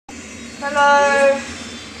Hello,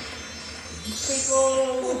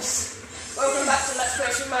 people. Welcome back to Let's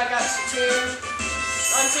Play Super Mario Galaxy 2.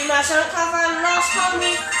 I'm Cover, and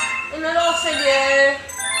in the last video,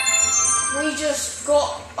 we just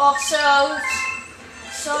got ourselves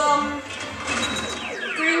some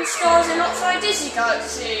green stars in Oxide Dizzy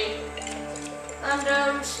Galaxy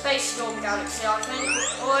and Space Storm Galaxy, I think.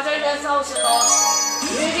 Or I don't know if that was the last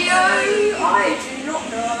video. I do not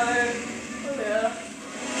know. Oh yeah.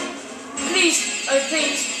 Please, oh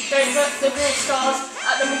please, don't put the green stars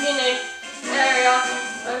at the beginning area.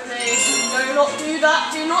 Oh please, do not do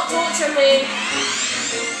that. Do not torture me.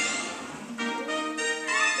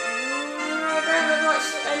 I don't know what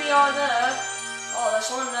any are there. Oh, there's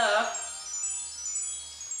one there.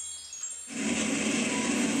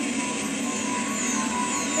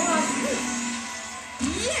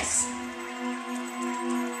 Yes!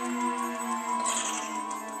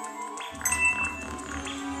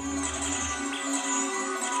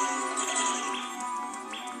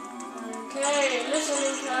 Okay,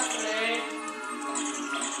 listening carefully.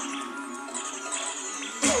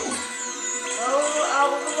 Oh,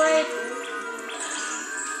 out of the way.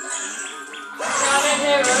 I didn't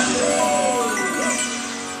hear it.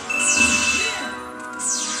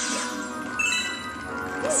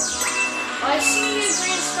 I see you,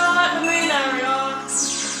 green star at the moon area.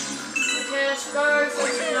 Okay, let's go for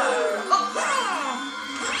that area.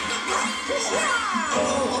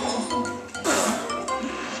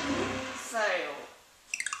 Fail.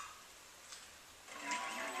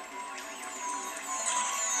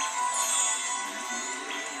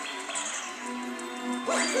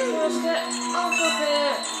 Let's get off of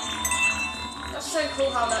here. That's so cool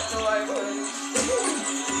how that door opens.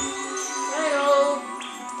 Fail.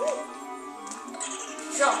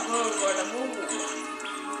 Jump over the moon.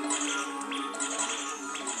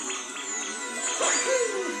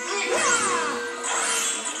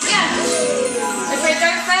 Yes! Okay,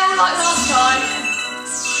 don't fail like last time.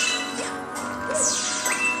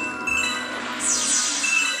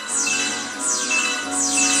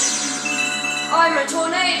 I'm a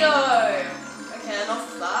tornado! Okay, enough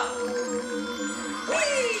of that.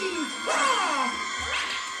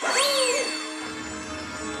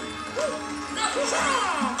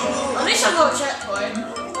 At least I got a checkpoint.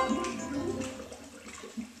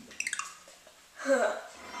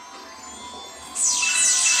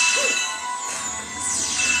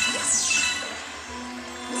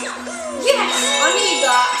 Yes! I need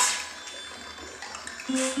that!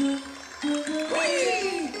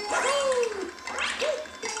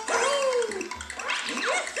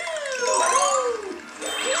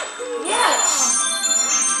 Yes!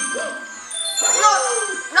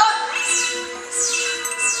 No!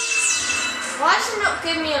 Why does it not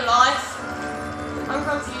give me a life? I'm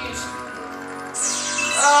confused.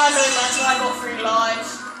 Oh no, that's why I got 3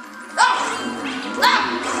 lives.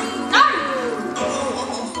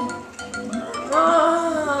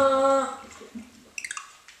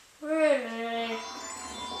 Really?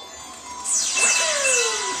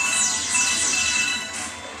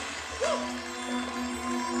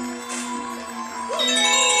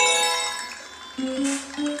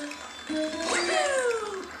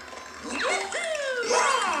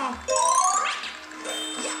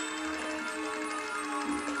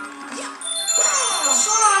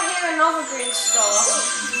 Another green star.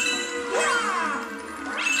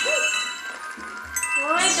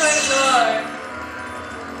 I don't know.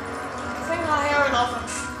 I think I hear another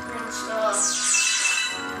green star.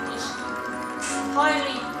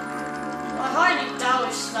 I highly doubt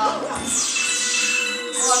it's that one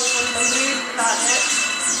from the moon planet.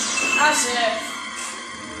 As if.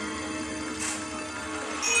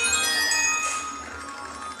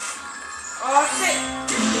 Oh, I think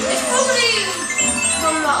it's probably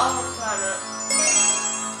from that other planet.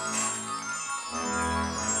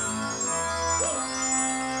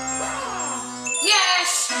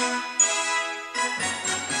 Yes!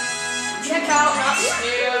 Check out that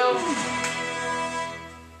skill.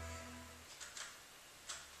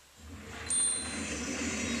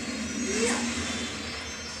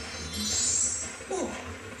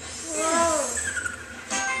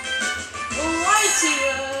 Alrighty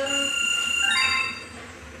then.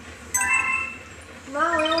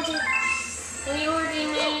 Now we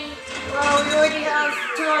already have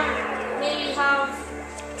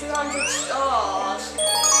 200 stars.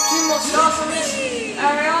 2 more stars from this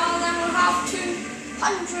area, then we'll have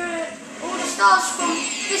 200. All the stars from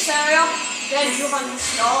this area, then 200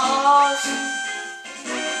 stars.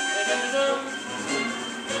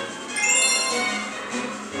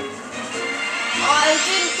 I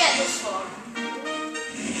didn't get this one.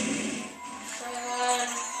 7,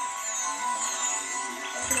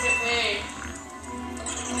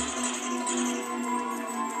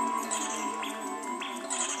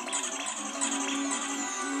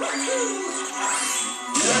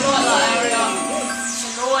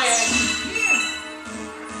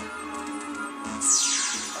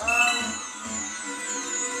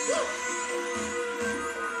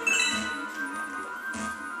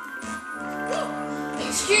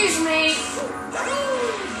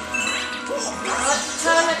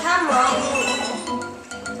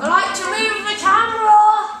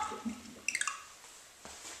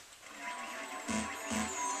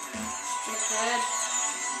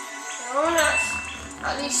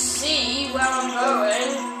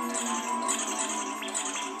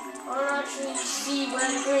 see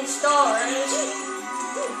where the green star is.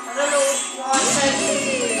 I don't know why I said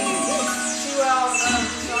see where I'm going,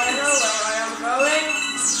 so I know where I am going.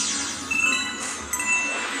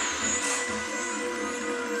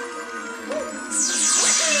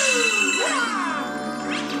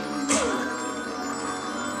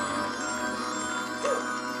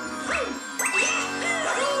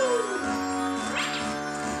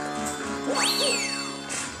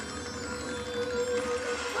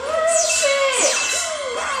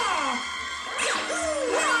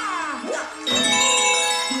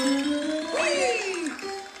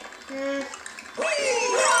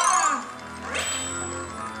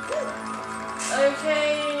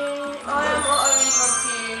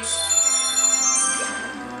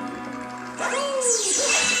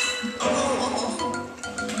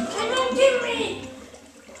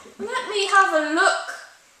 Have a look.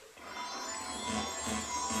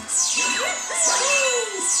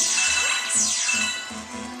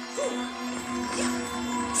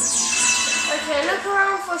 Okay, look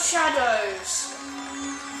around for shadows.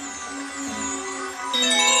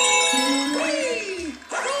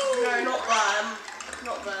 No, not them.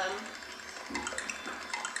 Not them.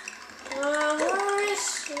 Where is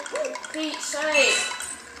Pete's sake?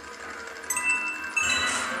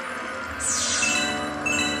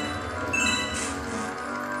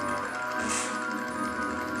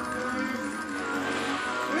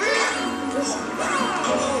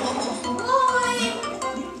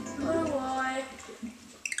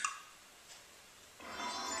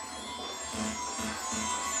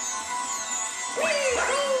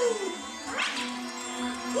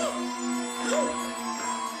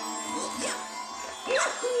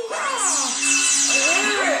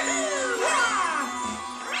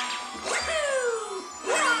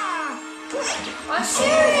 I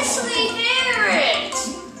seriously hear it!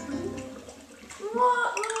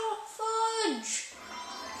 What the fudge?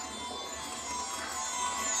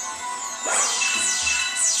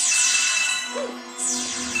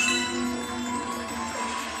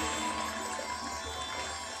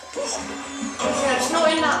 Yeah, it's not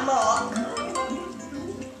in that mark.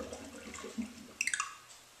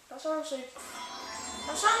 That sounds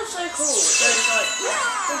so cool. It goes like...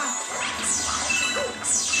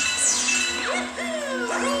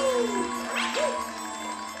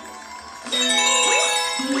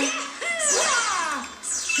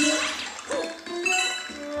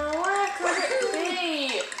 Where could it be?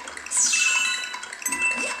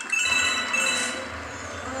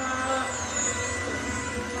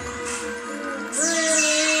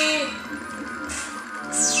 Really?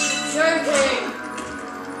 Joking?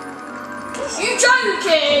 You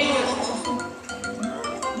joking?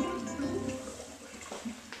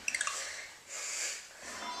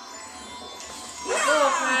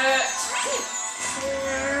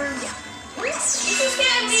 This is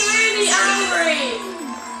getting me really angry.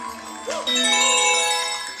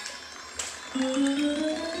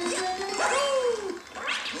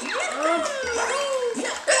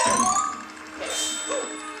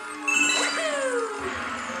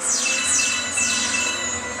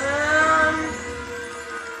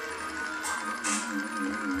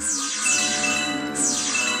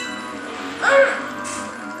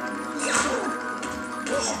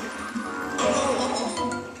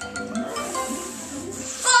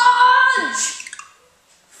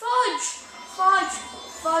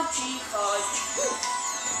 Fudgy fudge.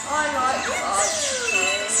 I like fudge.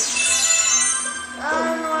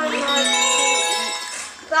 And I like to eat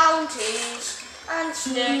Bounties and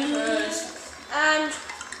Snickers and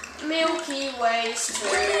Milky Ways too.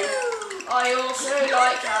 I also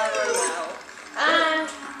like caramel and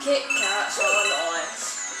Kit Kats are nice.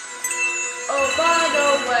 Oh, by the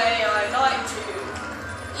way, I like to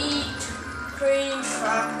eat cream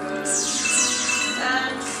crackers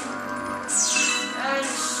and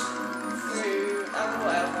fruit and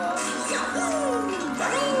whatever.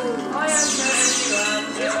 I am very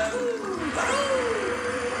random.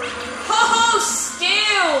 Ho-ho,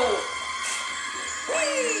 skill!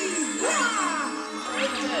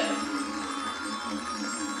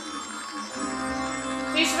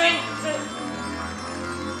 Please make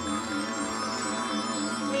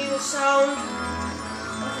the sound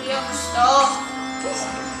of the other star.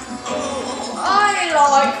 I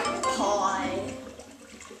like pie.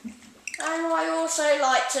 And I also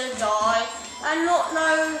like to die and not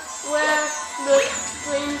know where the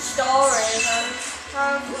green star is and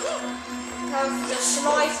have the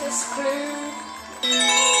slightest clue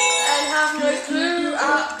and have no clue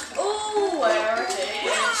at all where it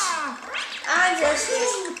is. And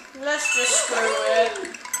let's just screw it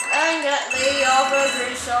and get the other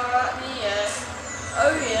green star at the end.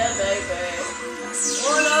 Oh yeah, baby.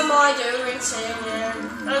 I doing singing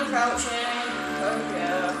and crouching? Oh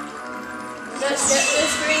yeah. Let's get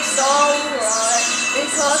this green star right,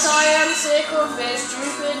 because I am sick of this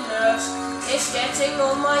stupidness. It's getting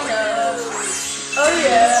on my nerves. Oh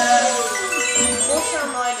yeah. What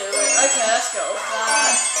am I doing? Okay, let's go with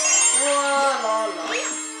that. La la la.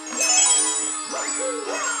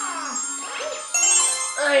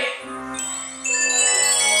 Hey.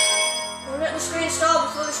 We'll let the screen start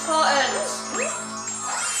before this part ends.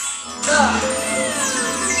 Man,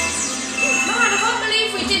 I can't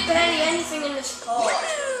believe we did barely anything in this part.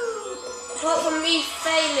 Apart from me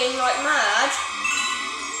failing like mad